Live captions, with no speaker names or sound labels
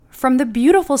From the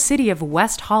beautiful city of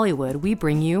West Hollywood, we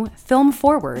bring you Film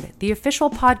Forward, the official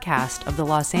podcast of the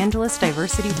Los Angeles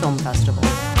Diversity Film Festival.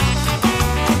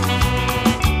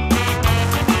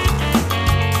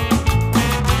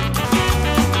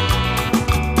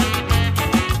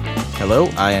 Hello,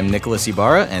 I am Nicholas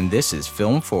Ibarra, and this is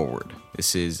Film Forward.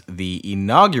 This is the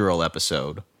inaugural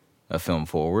episode of Film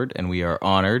Forward, and we are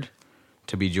honored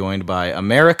to be joined by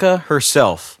America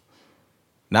herself.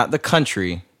 Not the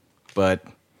country, but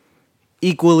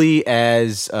equally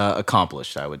as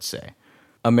accomplished, I would say.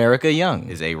 America Young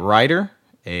is a writer,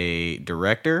 a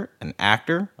director, an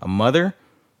actor, a mother,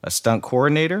 a stunt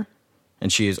coordinator,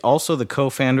 and she is also the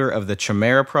co-founder of the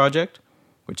Chimera Project,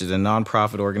 which is a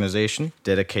nonprofit organization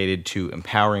dedicated to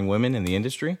empowering women in the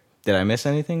industry. Did I miss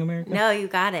anything, America? No, you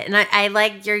got it. And I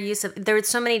like your use of, there were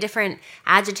so many different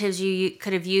adjectives you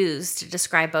could have used to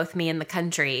describe both me and the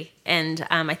country. And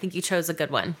I think you chose a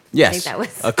good one. Yes, I think that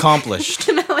was accomplished.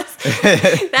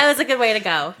 that was a good way to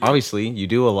go. Obviously, you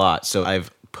do a lot. So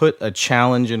I've put a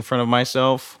challenge in front of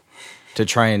myself to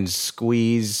try and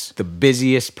squeeze the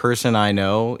busiest person I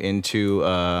know into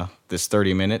this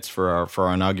 30 minutes for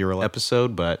our inaugural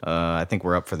episode, but I think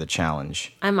we're up for the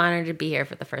challenge. I'm honored to be here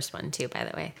for the first one, too, by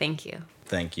the way. Thank you.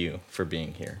 Thank you for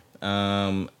being here.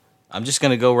 I'm just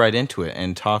going to go right into it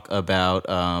and talk about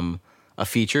a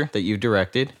feature that you've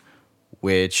directed,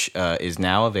 which is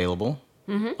now available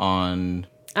on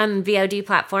VOD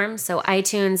platforms, so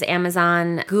iTunes,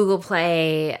 Amazon, Google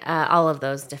Play, all of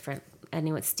those different,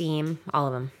 Steam, all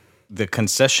of them. The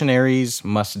Concessionaries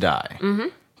Must Die. Mm-hmm.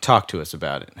 Talk to us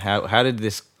about it. How did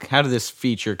this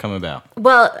feature come about?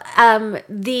 Well,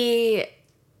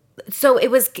 so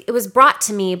it was brought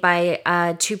to me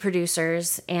by two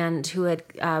producers and who had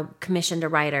commissioned a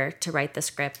writer to write the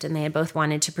script, and they had both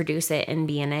wanted to produce it and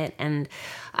be in it. And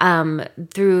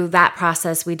through that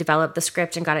process, we developed the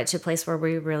script and got it to a place where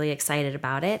we were really excited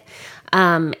about it.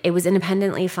 It was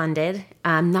independently funded.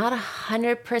 I'm not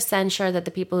 100% sure that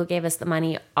the people who gave us the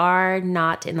money are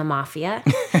not in the mafia.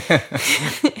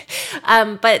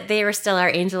 But they were still our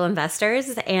angel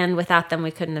investors, and without them,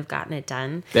 we couldn't have gotten it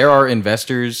done. There are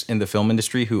investors in the film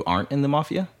industry who aren't in the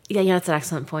mafia? Yeah, that's an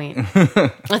excellent point.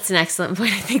 That's an excellent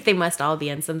point. I think they must all be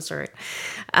in some sort.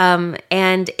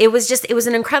 And it was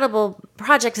an incredible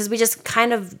project because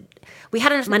we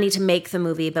had enough money to make the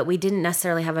movie, but we didn't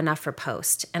necessarily have enough for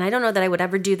post. And I don't know that I would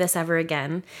ever do this ever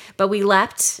again, but we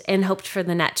leapt and hoped for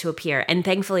the net to appear. And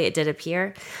thankfully it did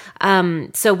appear.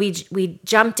 So we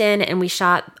jumped in and we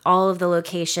shot all of the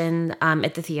location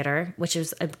at the theater, which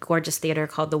is a gorgeous theater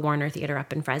called the Warner Theater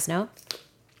up in Fresno.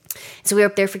 So we were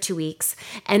up there for 2 weeks,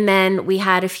 and then we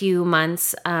had a few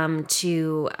months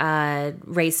to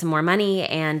raise some more money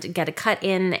and get a cut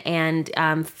in and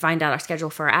find out our schedule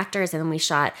for our actors. And then we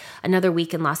shot another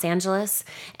week in Los Angeles,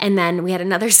 and then we had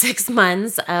another 6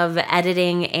 months of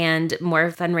editing and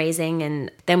more fundraising,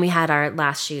 and then we had our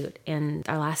last shoot. And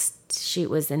our last shoot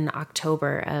was in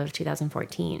October of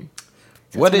 2014.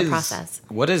 So what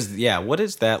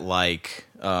is that like?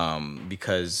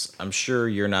 Because I'm sure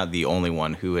you're not the only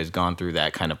one who has gone through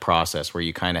that kind of process where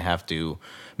you kind of have to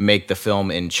make the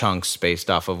film in chunks based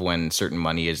off of when certain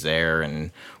money is there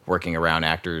and working around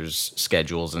actors'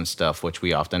 schedules and stuff, which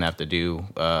we often have to do,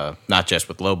 not just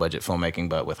with low-budget filmmaking,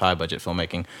 but with high-budget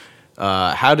filmmaking.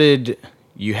 How did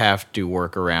you have to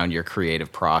work around your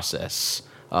creative process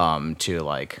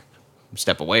to,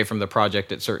 step away from the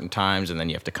project at certain times, and then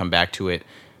you have to come back to it,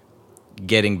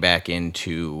 getting back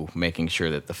into making sure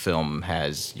that the film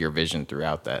has your vision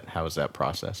throughout that? How is that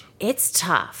process? It's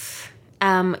tough.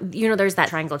 There's that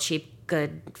triangle: cheap,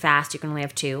 good, fast. You can only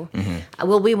have two. Mm-hmm.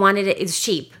 Well, we wanted it. It's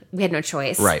cheap. We had no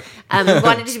choice. Right. We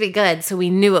wanted it to be good, so we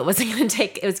knew it wasn't going to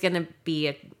take. It was going to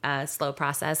be a slow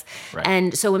process. Right.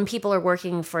 And so when people are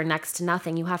working for next to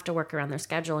nothing, you have to work around their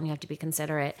schedule and you have to be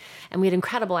considerate. And we had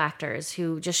incredible actors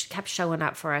who just kept showing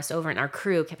up for us and our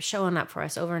crew kept showing up for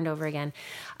us over and over again.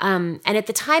 And at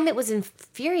the time, it was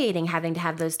infuriating having to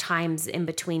have those times in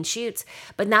between shoots.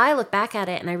 But now I look back at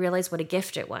it and I realize what a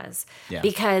gift it was. Yeah.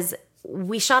 Because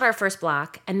we shot our first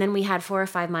block, and then we had 4 or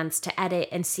 5 months to edit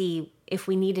and see if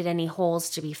we needed any holes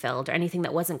to be filled or anything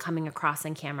that wasn't coming across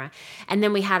on camera. And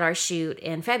then we had our shoot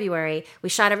in February. We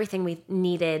shot everything we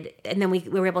needed, and then we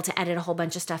were able to edit a whole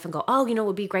bunch of stuff and go, what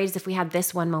would be great is if we had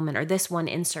this one moment or this one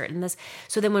insert and this.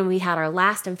 So then when we had our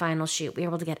last and final shoot, we were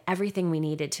able to get everything we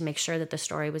needed to make sure that the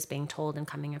story was being told and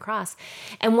coming across.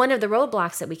 And one of the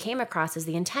roadblocks that we came across is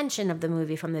the intention of the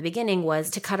movie from the beginning was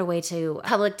to cut away to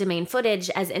public domain footage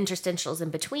as interstitials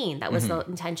in between. That was the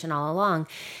intention all along.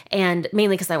 And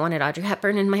mainly because I wanted Audrey Audrey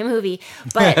Hepburn in my movie.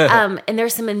 But and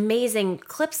there's some amazing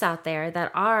clips out there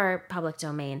that are public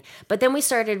domain. But then we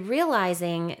started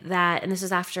realizing that, and this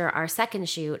was after our second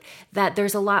shoot, that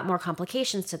there's a lot more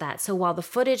complications to that. So while the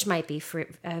footage might be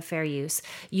fair use,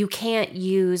 you can't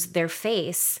use their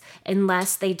face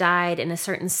unless they died in a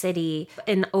certain city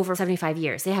in over 75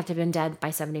 years. They have to have been dead by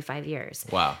 75 years.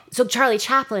 Wow. So Charlie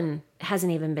Chaplin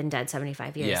hasn't even been dead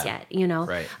 75 years yet, you know?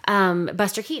 Right.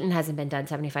 Buster Keaton hasn't been dead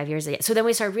 75 years yet. So then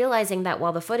we started realizing that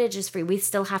while the footage is free, we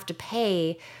still have to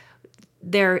pay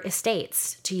their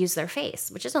estates to use their face,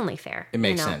 which is only fair. It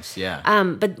makes sense, yeah.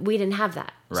 But we didn't have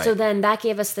that. Right. So then that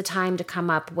gave us the time to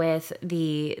come up with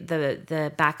the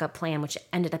backup plan, which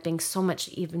ended up being so much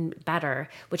even better,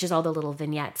 which is all the little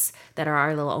vignettes that are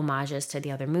our little homages to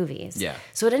the other movies. Yeah.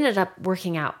 So it ended up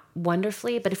working out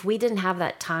wonderfully. But if we didn't have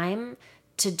that time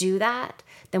to do that,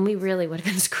 then we really would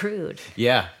have been screwed.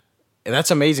 Yeah. And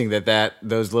that's amazing that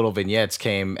those little vignettes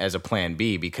came as a plan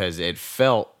B, because it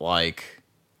felt like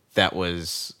that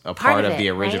was a part of the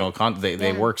original right? content.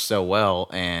 They worked so well,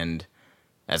 and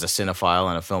as a cinephile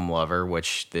and a film lover,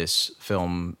 which this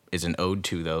film is an ode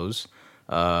to those,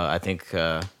 I think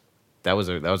that was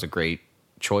a great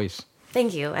choice.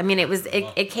 Thank you. I mean,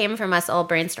 it came from us all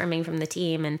brainstorming from the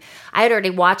team, and I had already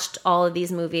watched all of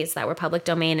these movies that were public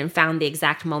domain and found the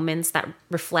exact moments that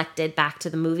reflected back to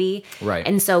the movie. Right.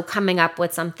 And so coming up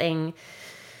with something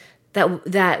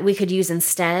that we could use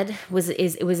instead was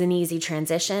an easy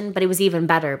transition, but it was even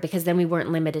better because then we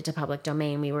weren't limited to public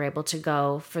domain. We were able to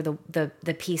go for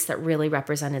the piece that really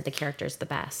represented the characters the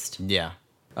best. Yeah.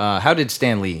 How did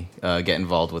Stan Lee get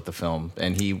involved with the film?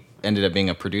 And he ended up being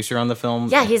a producer on the film?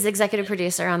 Yeah, he's executive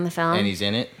producer on the film. And he's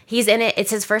in it? He's in it. It's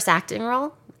his first acting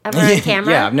role ever on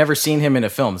camera. Yeah, I've never seen him in a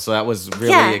film, so that was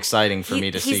really exciting for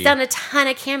me to see. He's done a ton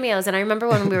of cameos, and I remember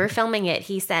when we were filming it,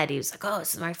 he was like, "Oh,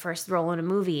 this is my first role in a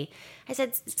movie." I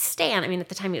said, "Stan," I mean, at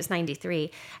the time it was 93. I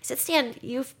said, "Stan,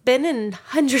 you've been in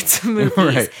hundreds of movies."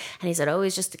 Right. And he said, "Oh,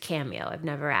 it's just a cameo. I've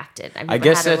never acted. I've never I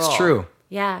guess had a that's role." true.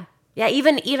 Yeah. Yeah,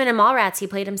 even in Mallrats, he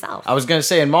played himself. I was going to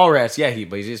say in Mallrats,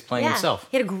 but he's just playing himself.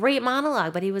 He had a great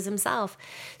monologue, but he was himself.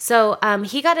 So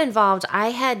he got involved. I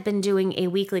had been doing a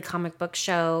weekly comic book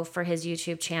show for his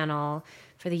YouTube channel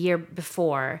for the year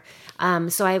before.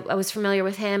 So I was familiar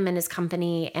with him and his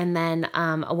company. And then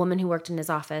a woman who worked in his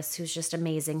office who's just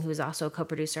amazing, who's also a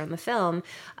co-producer on the film,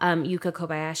 Yuka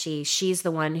Kobayashi. She's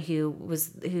the one who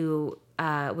was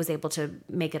able to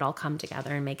make it all come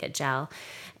together and make it gel.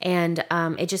 And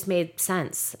it just made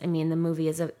sense. I mean, the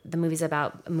movie's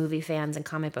about movie fans and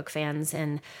comic book fans,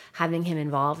 and having him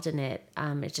involved in it,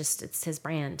 it's his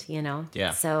brand, you know?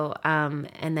 Yeah. So,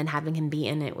 and then having him be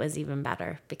in it was even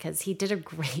better because he did a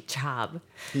great job.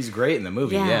 He's great in the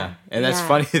movie, yeah. And that's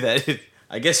funny that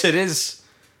I guess it is.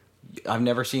 I've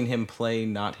never seen him play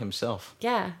not himself.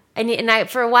 Yeah. And I,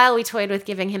 for a while, we toyed with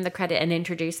giving him the credit and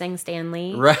introducing Stan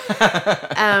Lee. Right.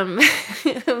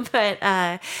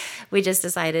 But we just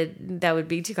decided that would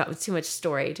be too much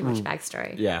story, too much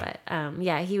backstory. Yeah.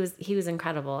 But he was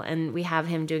incredible, and we have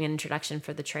him doing an introduction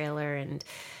for the trailer, and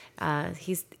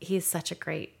he's such a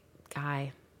great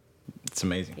guy. It's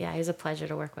amazing. Yeah, he's a pleasure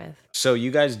to work with. So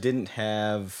you guys didn't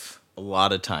have a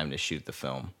lot of time to shoot the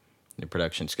film. The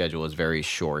production schedule is very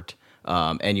short,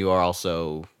 and you are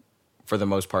also, for the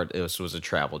most part, this was a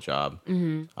travel job.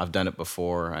 Mm-hmm. I've done it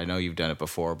before. I know you've done it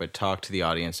before, but talk to the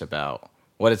audience about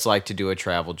what it's like to do a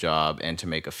travel job and to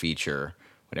make a feature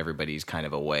when everybody's kind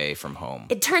of away from home.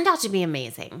 It turned out to be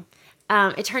amazing.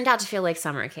 It turned out to feel like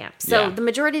summer camp. So the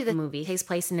majority of the movie takes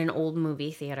place in an old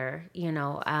movie theater,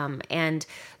 and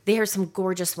there are some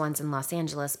gorgeous ones in Los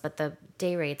Angeles, but the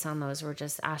day rates on those were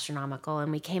just astronomical.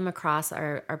 And we came across,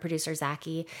 our producer,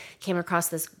 Zachy, came across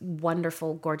this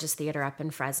wonderful, gorgeous theater up in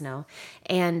Fresno.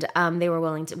 And they were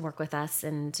willing to work with us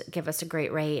and give us a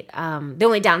great rate. The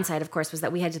only downside, of course, was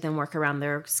that we had to then work around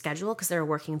their schedule because they're a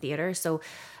working theater. So,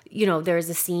 there's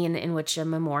a scene in which a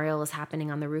memorial is happening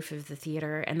on the roof of the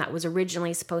theater, and that was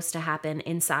originally supposed to happen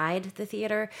inside the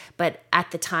theater, but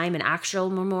at the time an actual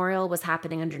memorial was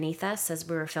happening underneath us as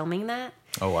we were filming that.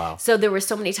 Oh, wow. So there were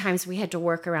so many times we had to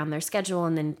work around their schedule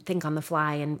and then think on the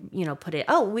fly and, put it,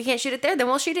 we can't shoot it there, then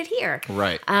we'll shoot it here.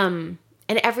 Right.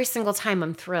 And every single time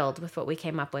I'm thrilled with what we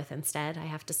came up with instead. I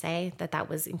have to say that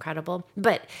was incredible.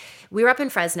 But we were up in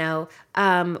Fresno.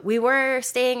 We were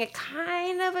staying at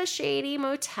kind of a shady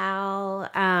motel.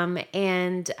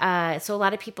 And so a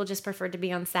lot of people just preferred to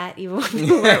be on set even when we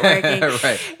weren't working.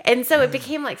 Right. And so it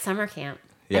became like summer camp.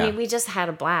 Yeah. I mean, we just had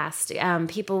a blast.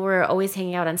 People were always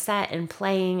hanging out on set and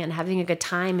playing and having a good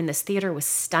time. And this theater was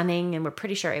stunning, and we're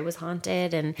pretty sure it was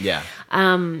haunted. And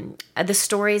the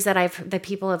stories that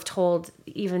people have told,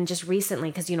 even just recently,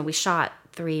 because we shot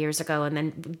 3 years ago, and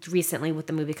then recently with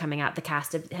the movie coming out, the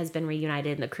cast has been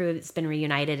reunited and the crew has been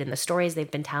reunited, and the stories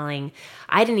they've been telling,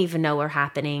 I didn't even know were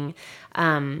happening,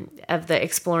 of the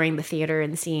exploring the theater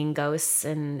and seeing ghosts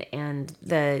and it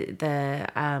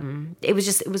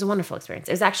was a wonderful experience.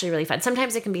 It was actually really fun.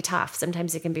 Sometimes it can be tough.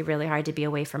 Sometimes it can be really hard to be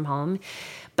away from home,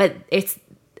 but if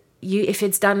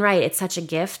it's done right, it's such a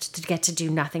gift to get to do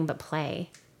nothing but play.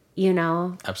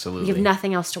 Absolutely. You have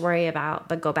nothing else to worry about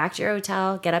but go back to your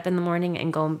hotel, get up in the morning,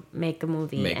 and go make a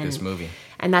movie. Make this movie.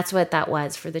 And that's what that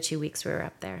was for the 2 weeks we were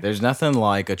up there. There's nothing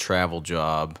like a travel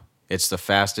job. It's the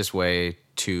fastest way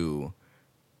to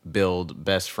build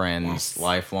best friends, Yes.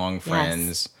 lifelong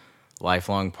friends,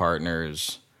 lifelong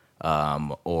partners,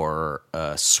 or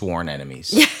sworn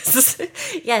enemies.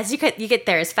 Yes, you get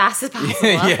there as fast as possible.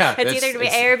 Yeah, it's either to be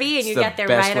ARB and you get there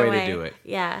right away. Best way to do it.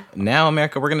 Yeah. Now,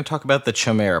 America, we're going to talk about the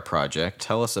Chimera Project.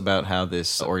 Tell us about how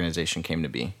this organization came to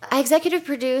be. I executive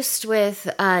produced with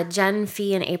Jen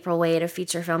Fee and April Wade a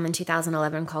feature film in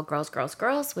 2011 called Girls, Girls,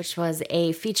 Girls, which was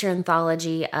a feature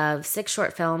anthology of 6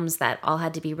 short films that all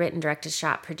had to be written, directed,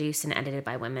 shot, produced, and edited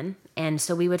by women. And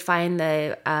so we would find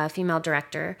the female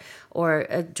director or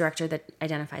a director that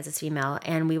identifies as female,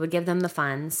 and we would give them the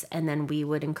funds, and then we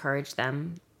would encourage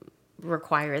them,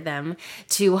 require them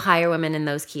to hire women in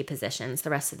those key positions. The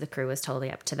rest of the crew was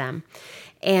totally up to them.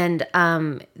 And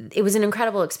it was an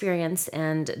incredible experience,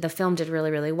 and the film did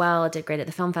really, really well. It did great at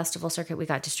the film festival circuit. We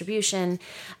got distribution.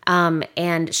 And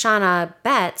Shauna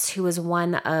Betts, who was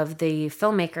one of the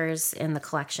filmmakers in the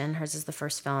collection, hers is the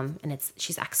first film, and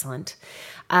she's excellent,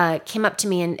 came up to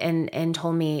me and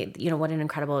told me, what an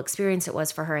incredible experience it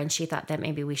was for her, and she thought that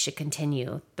maybe we should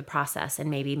continue the process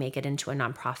and maybe make it into a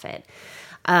nonprofit.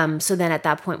 So then at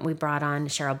that point, we brought on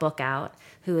Cheryl Bookout,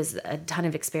 who has a ton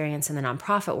of experience in the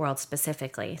nonprofit world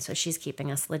specifically. So she's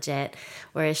keeping us legit,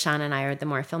 whereas Shauna and I are the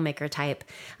more filmmaker type.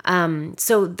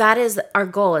 So that is our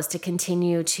goal, is to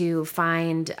continue to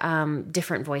find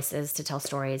different voices to tell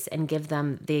stories and give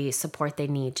them the support they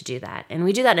need to do that. And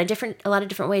we do that in a lot of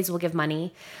different ways. We'll give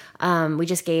money. We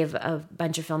just gave a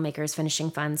bunch of filmmakers finishing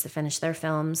funds to finish their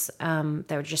films.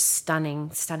 They were just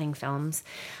stunning, stunning films.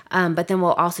 But then we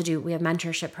have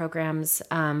mentorship programs.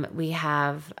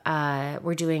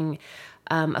 We're doing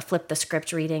a flip the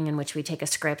script reading, in which we take a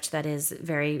script that is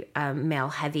very male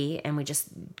heavy, and we just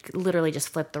literally just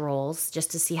flip the roles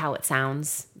just to see how it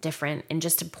sounds different and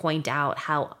just to point out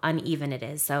how uneven it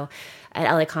is. So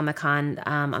at LA Comic Con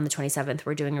on the 27th,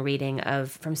 we're doing a reading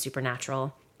from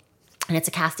Supernatural. And it's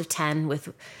a cast of 10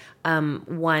 with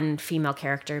one female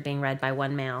character being read by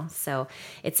one male. So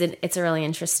it's a really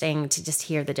interesting to just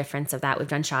hear the difference of that. We've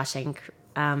done Shawshank.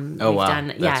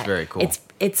 That's very cool.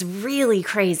 It's really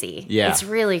crazy. Yeah. It's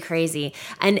really crazy.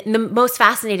 And the most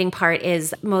fascinating part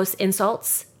is most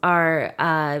insults are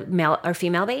male or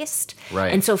female based.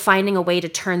 Right. And so finding a way to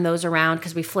turn those around,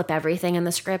 because we flip everything in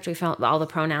the script. We found all the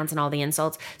pronouns and all the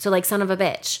insults. So like son of a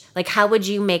bitch. Like, how would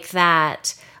you make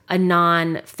that a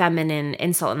non-feminine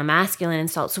insult and a masculine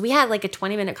insult? So we had like a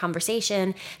 20-minute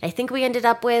conversation. I think we ended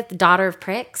up with daughter of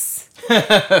pricks,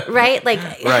 right? Like,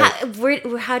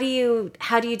 right. How do you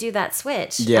do that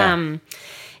switch? Yeah.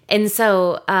 And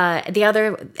so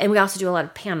and we also do a lot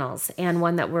of panels. And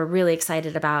one that we're really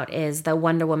excited about is the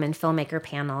Wonder Woman filmmaker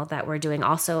panel that we're doing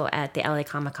also at the LA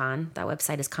Comic Con. That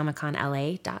website is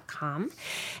comicconla.com.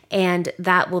 And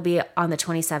that will be on the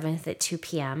 27th at 2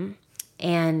 p.m.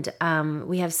 And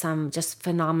we have some just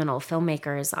phenomenal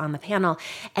filmmakers on the panel.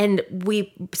 And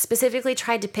we specifically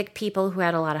tried to pick people who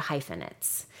had a lot of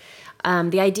hyphenates.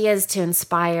 The idea is to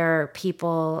inspire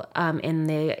people in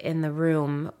the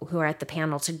room who are at the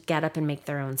panel to get up and make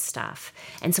their own stuff.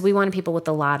 And so we wanted people with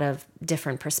a lot of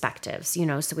different perspectives,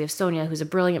 So we have Sonia, who's a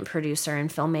brilliant producer and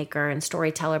filmmaker and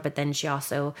storyteller, but then she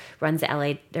also runs the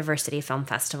LA Diversity Film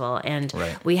Festival. And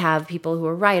we have people who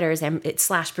are writers and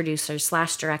 / producers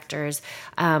 / directors.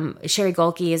 Sherry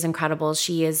Golke is incredible.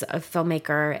 She is a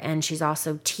filmmaker, and she's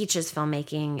also teaches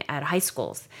filmmaking at high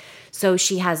schools. So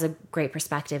she has a great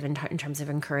perspective in terms of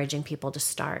encouraging people to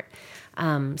start. So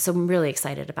I'm really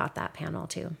excited about that panel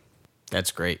too.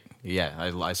 That's great. Yeah,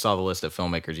 I saw the list of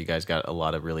filmmakers. You guys got a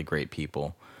lot of really great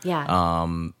people. Yeah.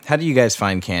 How do you guys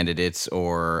find candidates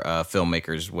or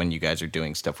filmmakers when you guys are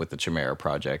doing stuff with the Chimera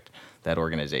Project, that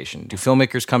organization? Do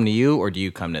filmmakers come to you, or do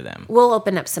you come to them? We'll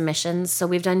open up submissions. So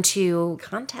we've done 2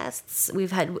 contests.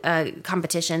 We've had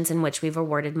competitions in which we've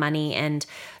awarded money, and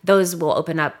those will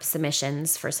open up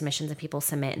submissions and people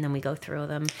submit, and then we go through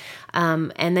them.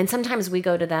 And then sometimes we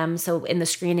go to them. So in the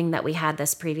screening that we had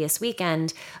this previous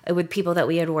weekend, with people that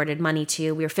we had awarded awarded money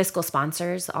to. We were fiscal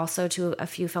sponsors also to a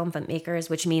few filmmakers,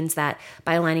 which means that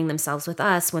by aligning themselves with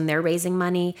us, when they're raising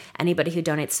money, anybody who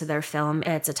donates to their film,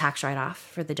 it's a tax write-off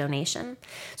for the donation.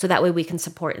 So that way we can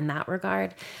support in that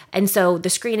regard. And so the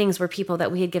screenings were people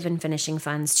that we had given finishing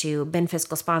funds to, been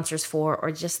fiscal sponsors for,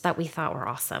 or just that we thought were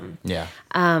awesome. Yeah.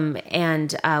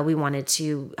 And we wanted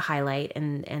to highlight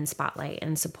and spotlight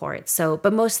and support. So,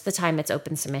 but most of the time it's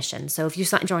open submission. So if you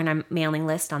join our mailing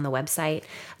list on the website,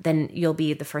 then you'll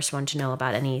be the first one to know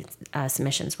about any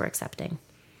submissions we're accepting.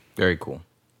 Very cool.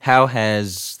 How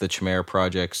has the Chimera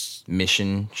Project's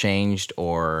mission changed,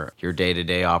 or your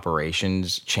day-to-day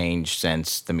operations changed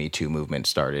since the Me Too movement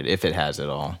started, if it has at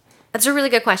all? That's a really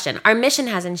good question. Our mission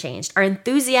hasn't changed. Our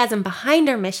enthusiasm behind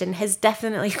our mission has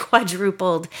definitely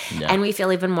quadrupled, and we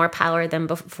feel even more power than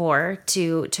before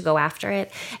to go after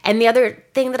it. And the other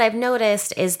thing that I've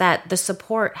noticed is that the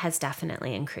support has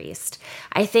definitely increased.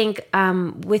 I think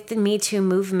with the Me Too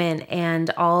movement and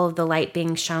all of the light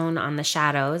being shown on the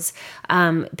shadows,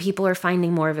 people are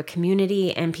finding more of a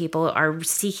community, and people are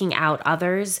seeking out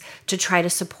others to try to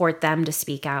support them to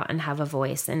speak out and have a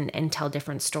voice and tell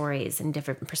different stories and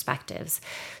different perspectives.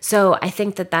 So I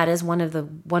think that is one of the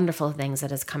wonderful things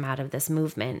that has come out of this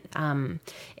movement,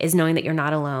 is knowing that you're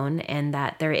not alone and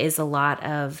that there is a lot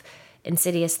of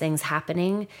insidious things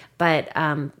happening. But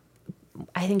I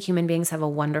think human beings have a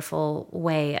wonderful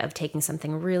way of taking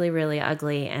something really, really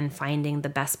ugly and finding the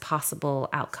best possible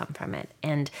outcome from it.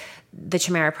 And the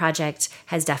Chimera Project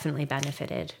has definitely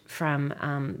benefited from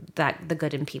the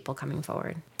good in people coming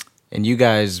forward. And you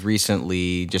guys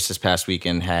recently, just this past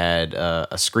weekend, had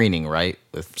a screening, right,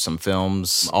 with some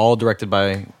films, all directed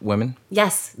by women?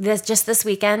 Yes, just this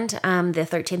weekend, the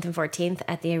 13th and 14th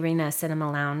at the Arena Cinema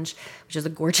Lounge, which is a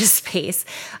gorgeous space.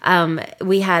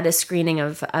 We had a screening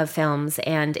of films,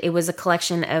 and it was a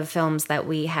collection of films that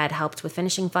we had helped with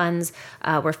finishing funds,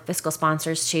 were fiscal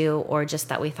sponsors to, or just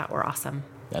that we thought were awesome.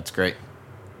 That's great.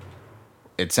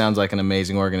 It sounds like an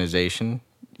amazing organization.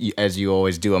 As you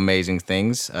always do amazing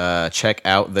things. Check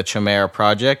out the Chimera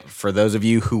Project. For those of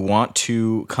you who want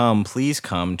to come, please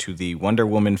come to the Wonder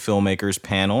Woman Filmmakers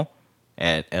panel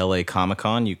at LA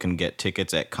Comic-Con. You can get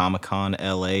tickets at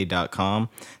comicconla.com.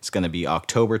 It's going to be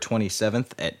October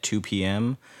 27th at 2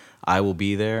 p.m. I will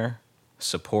be there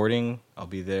supporting. I'll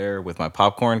be there with my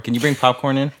popcorn. Can you bring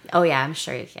popcorn in? Oh yeah, I'm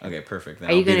sure you can. Okay, perfect.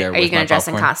 Then Are you gonna dress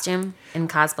popcorn. in costume, in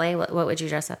cosplay? What would you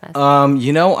dress up as?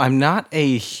 I'm not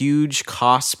a huge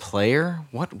cosplayer.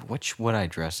 What would I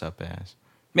dress up as?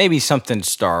 Maybe something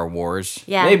Star Wars.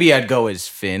 Yeah. Maybe I'd go as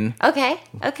Finn. Okay.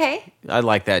 I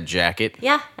like that jacket.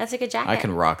 Yeah, that's a good jacket. I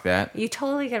can rock that. You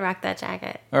totally could rock that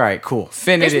jacket. All right, cool.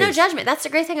 Finn There's it no is. judgment. That's the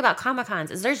great thing about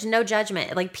Comic-Cons is there's no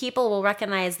judgment. Like people will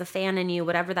recognize the fan in you,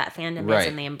 whatever that fandom Right. is,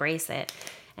 and they embrace it.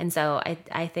 And so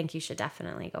I think you should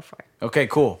definitely go for it. Okay,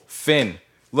 cool. Finn.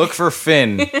 Look for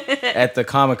Finn at the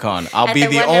Comic-Con. I'll At be the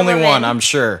the Wonder only Woman. one, I'm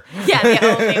sure. Yeah, the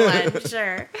only one,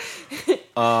 sure.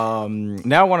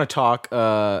 Now I want to talk,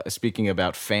 speaking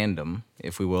about fandom,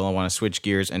 if we will, I want to switch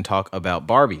gears and talk about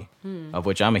Barbie, of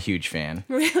which I'm a huge fan.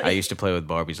 Really? I used to play with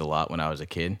Barbies a lot when I was a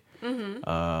kid.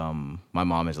 Mm-hmm. My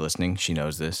mom is listening. She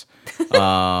knows this.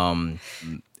 And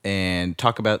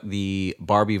talk about the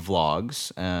Barbie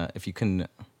vlogs. If you can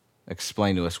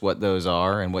explain to us what those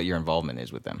are and what your involvement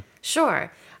is with them.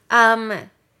 Sure. Barbie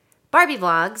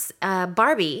vlogs.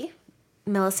 Barbie,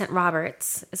 Millicent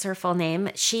Roberts is her full name.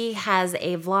 She has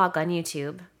a vlog on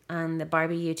YouTube, on the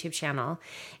Barbie YouTube channel.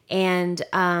 And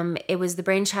it was the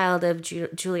brainchild of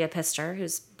Julia Pister,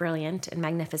 who's brilliant and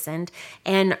magnificent.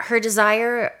 And her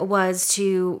desire was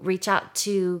to reach out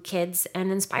to kids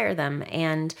and inspire them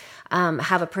and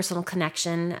have a personal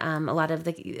connection. A lot of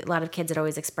kids had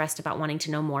always expressed about wanting to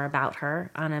know more about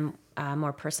her on a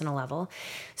more personal level.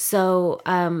 So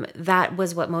that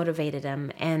was what motivated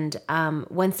them. And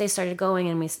once they started going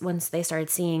and once they started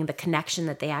seeing the connection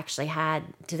that they actually had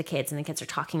to the kids, and the kids are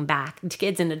talking back,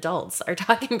 kids and adults are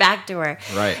talking back to her,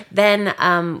 Right. then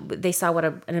they saw what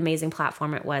an amazing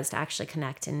platform it was to actually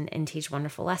connect and teach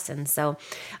wonderful lessons. So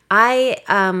I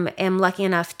am lucky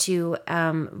enough to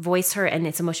voice her, and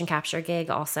it's a motion capture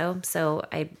gig also. So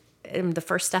I am the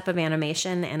first step of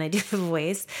animation, and I do the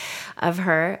voice of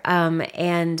her.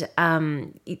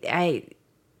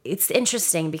 It's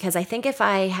interesting because I think if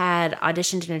I had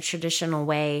auditioned in a traditional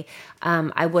way,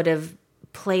 I would have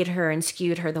played her and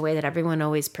skewed her the way that everyone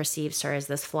always perceives her as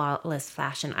this flawless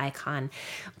fashion icon.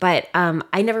 But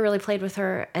I never really played with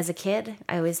her as a kid.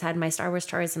 I always had my Star Wars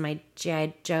toys and my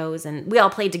G.I. Joes, and we all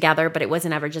played together, but it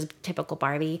wasn't ever just typical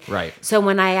Barbie. Right. So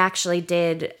when I actually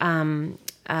did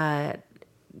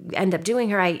end up doing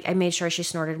her, I made sure she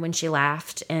snorted when she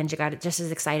laughed, and she got just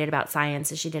as excited about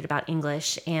science as she did about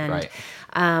English. And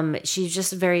she's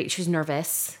just she was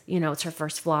nervous. It's her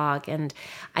first vlog, and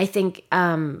I think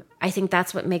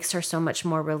that's what makes her so much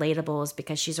more relatable, is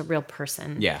because she's a real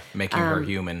person. Yeah, making her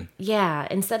human. Yeah,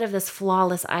 instead of this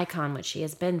flawless icon, which she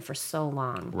has been for so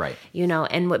long. Right.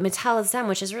 And what Mattel has done,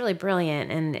 which is really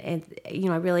brilliant,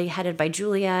 and really headed by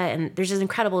Julia, and there's an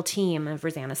incredible team of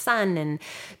Rosanna Sun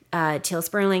and Teal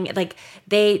Sperling. Like,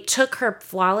 they took her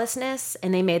flawlessness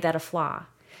and they made that a flaw.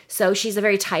 So she's a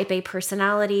very type A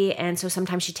personality, and so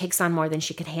sometimes she takes on more than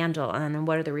she can handle, and then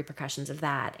what are the repercussions of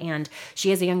that? And she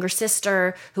has a younger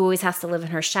sister who always has to live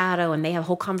in her shadow, and they have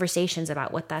whole conversations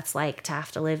about what that's like to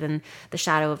have to live in the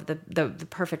shadow of the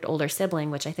perfect older sibling,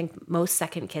 which I think most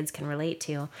second kids can relate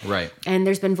to. Right. And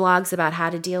there's been vlogs about how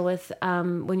to deal with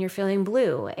when you're feeling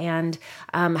blue, and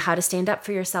how to stand up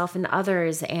for yourself and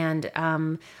others, and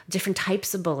different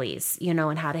types of bullies,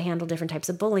 and how to handle different types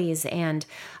of bullies. And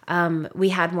we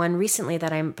had one recently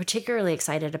that I'm particularly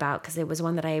excited about, because it was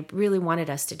one that I really wanted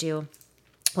us to do,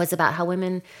 was about how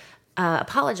women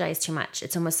apologize too much.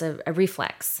 It's almost a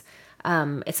reflex.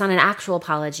 It's not an actual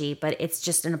apology, but it's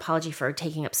just an apology for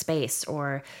taking up space.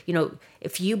 Or,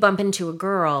 if you bump into a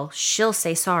girl, she'll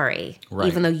say sorry,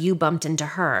 even though you bumped into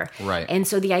her. Right. And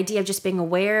so the idea of just being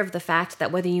aware of the fact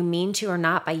that whether you mean to or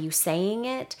not, by you saying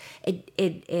it,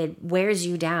 it wears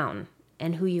you down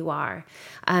and who you are.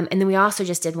 And then we also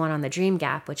just did one on the dream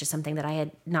gap, which is something that I had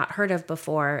not heard of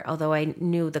before, although I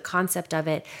knew the concept of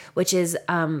it, which is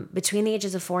between the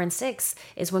ages of 4 and 6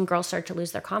 is when girls start to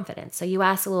lose their confidence. So you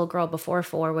ask a little girl before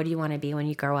 4, what do you want to be when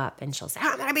you grow up? And she'll say,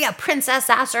 I'm going to be a princess,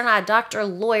 astronaut, doctor,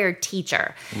 lawyer,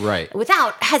 teacher. Right.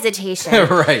 Without hesitation.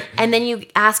 Right. And then you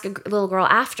ask a little girl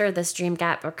after this dream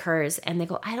gap occurs, and they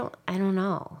go, I don't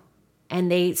know. And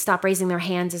they stop raising their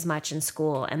hands as much in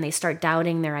school, and they start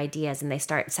doubting their ideas, and they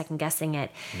start second guessing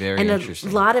it. Very and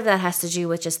interesting. A lot of that has to do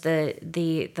with just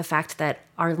the fact that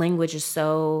our language is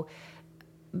so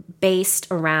based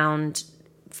around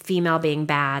female being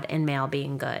bad and male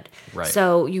being good. Right.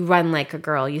 So you run like a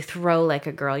girl, you throw like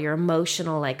a girl, you're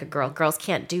emotional like a girl. Girls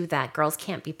can't do that. Girls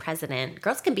can't be president.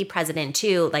 Girls can be president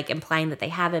too, like implying that they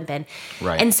haven't been.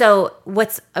 Right. And so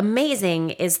what's amazing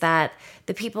is that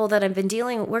the people that I've been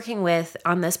working with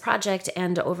on this project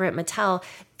and over at Mattel,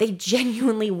 they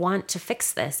genuinely want to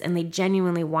fix this, and they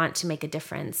genuinely want to make a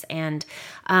difference. And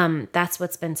that's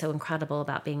what's been so incredible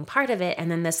about being part of it.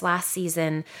 And then this last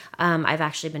season, I've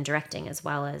actually been directing as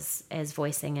well as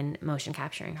voicing and motion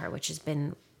capturing her, which has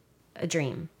been a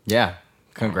dream. Yeah.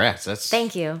 Congrats. That's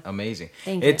Thank you. Amazing.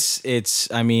 Thank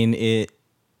you.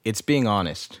 It's being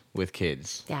honest with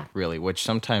kids. Yeah. Really, which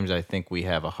sometimes I think we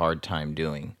have a hard time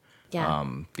doing. Yeah.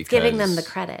 Because, giving them the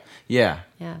credit. Yeah.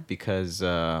 Yeah. Because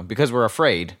we're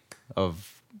afraid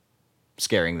of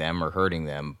scaring them or hurting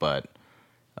them, but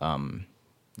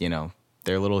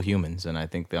they're little humans, and I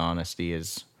think the honesty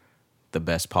is the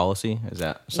best policy. Is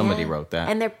that somebody wrote that?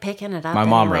 And they're picking it up. My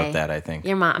mom anyway. wrote that, I think.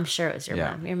 Your mom, I'm sure it was your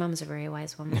Yeah. mom. Your mom's a very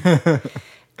wise woman.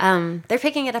 They're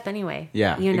picking it up anyway.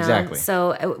 Yeah, exactly.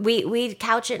 So we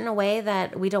couch it in a way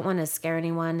that we don't want to scare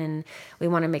anyone, and we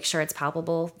want to make sure it's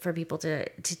palpable for people to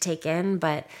take in.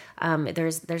 But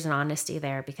there's an honesty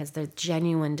there, because the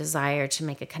genuine desire to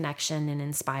make a connection and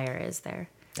inspire is there.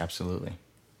 Absolutely.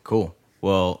 Cool.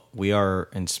 Well, we are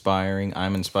inspiring.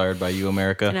 I'm inspired by you,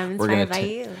 America. And I'm inspired by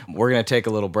you. We're going to take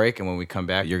a little break, and when we come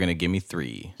back, you're going to give me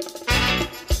 3.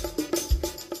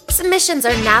 Submissions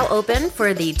are now open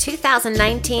for the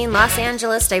 2019 Los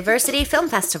Angeles Diversity Film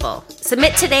Festival.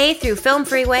 Submit today through Film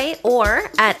Freeway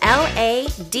or at ladff.com.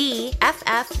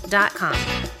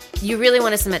 You really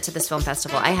want to submit to this film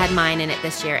festival. I had mine in it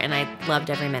this year, and I loved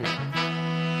every minute.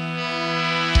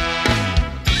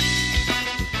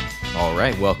 All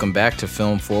right, welcome back to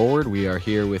Film Forward. We are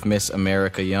here with Miss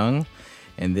America Young,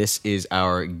 and this is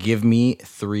our Give Me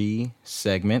 3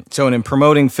 segment. So in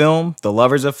promoting film, the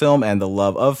lovers of film, and the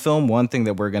love of film, one thing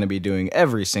that we're going to be doing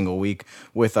every single week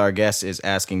with our guests is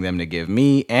asking them to give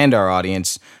me and our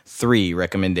audience 3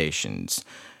 recommendations.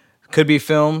 Could be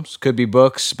films, could be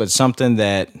books, but something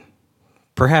that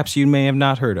perhaps you may have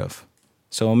not heard of.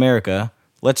 So America,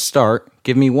 let's start.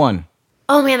 Give me 1.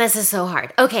 Oh man, this is so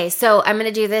hard. Okay, so I'm going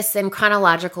to do this in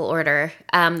chronological order.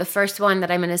 The first one that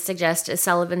I'm going to suggest is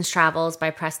Sullivan's Travels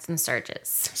by Preston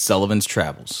Sturges. Sullivan's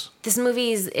Travels. This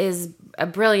movie is a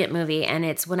brilliant movie, and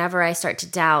it's whenever I start to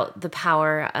doubt the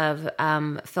power of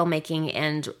filmmaking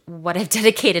and what I've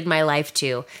dedicated my life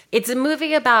to. It's a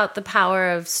movie about the power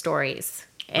of stories.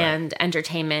 and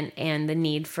entertainment and the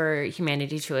need for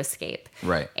humanity to escape.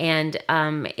 Right. And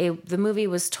the movie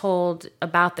was told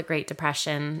about the Great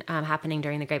Depression happening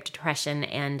during the Great Depression,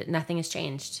 and nothing has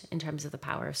changed in terms of the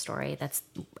power of story. That's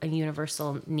a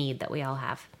universal need that we all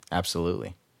have.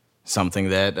 Absolutely. Something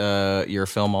that your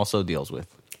film also deals with.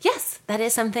 Yes, that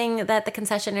is something that The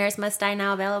Concessionaires Must Die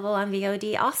Now, available on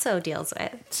VOD, also deals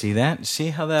with. See that? See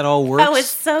how that all works? That was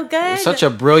so good. Such a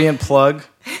brilliant plug.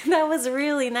 That was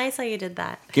really nice how you did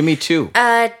that. Give me 2.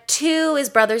 2 is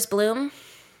Brothers Bloom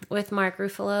with Mark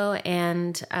Ruffalo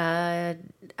and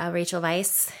Rachel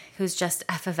Weisz, who's just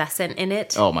effervescent in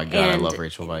it. Oh my God, I And love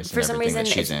Rachel Weisz for and some everything reason, that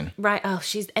she's it's- in. Right. Oh,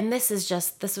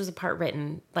 this was a part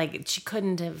written. Like, she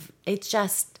couldn't have, it's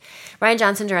just, Ryan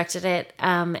Johnson directed it,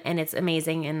 and it's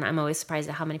amazing, and I'm always surprised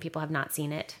at how many people have not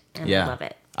seen it, and I love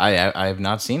it. I have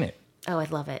not seen it. Oh, I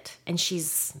love it. And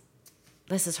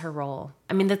this is her role.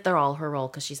 I mean, that they're all her role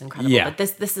because she's incredible. Yeah. But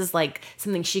this is like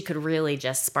something she could really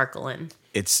just sparkle in.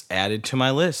 It's added to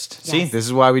my list. See, Yes. this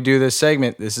is why we do this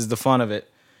segment. This is the fun of it.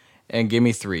 And give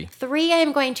me 3. 3, I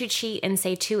am going to cheat and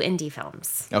say 2 indie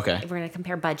films. Okay. We're going to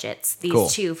compare budgets. These Cool.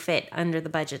 2 fit under the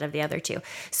budget of the other 2.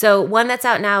 So one that's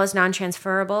out now is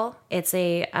Non-Transferable. It's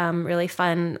a really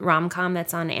fun rom-com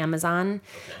that's on Amazon,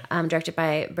 directed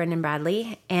by Brendan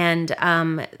Bradley. And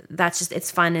that's just, it's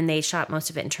fun, and they shot most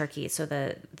of it in Turkey, so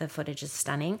the footage is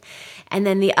stunning. And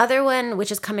then the other one,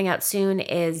 which is coming out soon,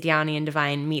 is Diani and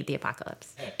Divine Meet the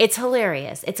Apocalypse. It's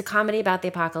hilarious. It's a comedy about the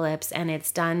apocalypse, and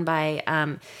it's done by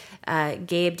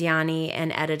Gabe Diani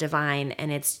and Etta Divine,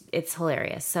 and it's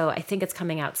hilarious. So I think it's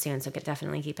coming out soon, so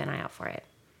definitely keep an eye out for it.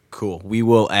 Cool. We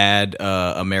will add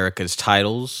America's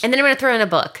titles. And then I'm going to throw in a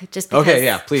book, just because Okay,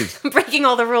 yeah, please. I'm breaking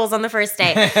all the rules on the first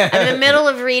day. I'm in the middle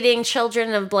of reading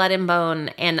Children of Blood and Bone,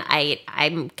 and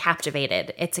I'm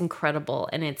captivated. It's incredible,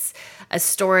 and it's a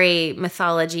story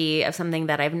mythology of something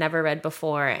that I've never read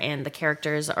before, and the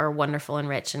characters are wonderful and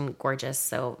rich and gorgeous.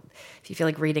 So if you feel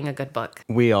like reading a good book,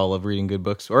 We all love reading good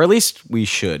books, or at least we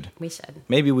should. we should.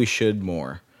 Maybe we should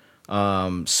more.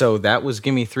 So that was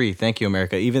Gimme 3. Thank you,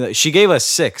 America. Even though she gave us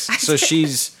 6, so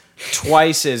she's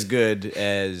twice as good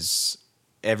as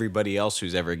everybody else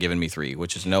who's ever given me 3,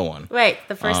 which is no one. Right,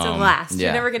 the first and last. yeah.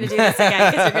 You're never going to do this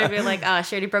again because you're going to be like, oh,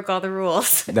 she already broke all the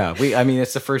rules. No, I mean,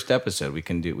 it's the first episode. We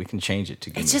can change it to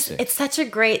Gimme 6. It's such a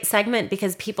great segment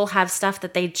because people have stuff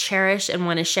that they cherish and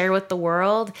want to share with the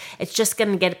world. It's just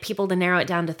going to get people to narrow it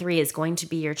down to 3 is going to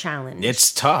be your challenge.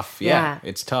 It's tough. Yeah, Yeah.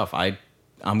 it's tough.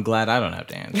 I'm glad I don't have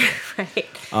to answer.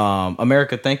 right.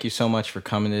 America, thank you so much for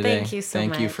coming today. Thank you so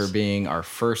Thank you much. for being our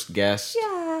first guest.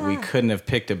 Yeah. We couldn't have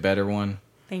picked a better one.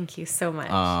 Thank you so much.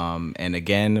 And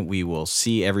again, we will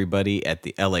see everybody at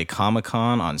the LA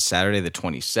Comic-Con on Saturday the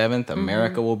 27th.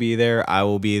 America will be there. I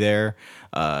will be there.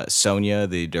 Sonia,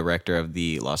 the director of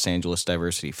the Los Angeles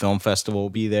Diversity Film Festival, will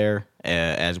be there,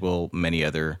 as will many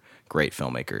other great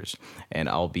filmmakers. And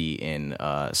I'll be in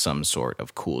some sort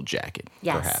of cool jacket,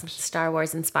 yes, perhaps. Star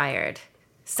Wars inspired.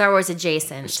 Star Wars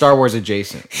adjacent. Star Wars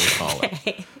adjacent, we'll call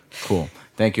it. Cool.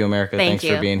 Thank you, America. Thank Thanks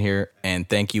you. for being here. And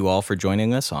thank you all for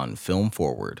joining us on Film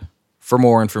Forward. For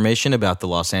more information about the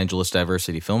Los Angeles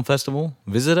Diversity Film Festival,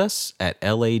 visit us at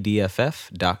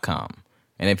ladff.com.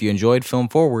 And if you enjoyed Film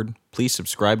Forward, please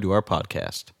subscribe to our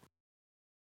podcast.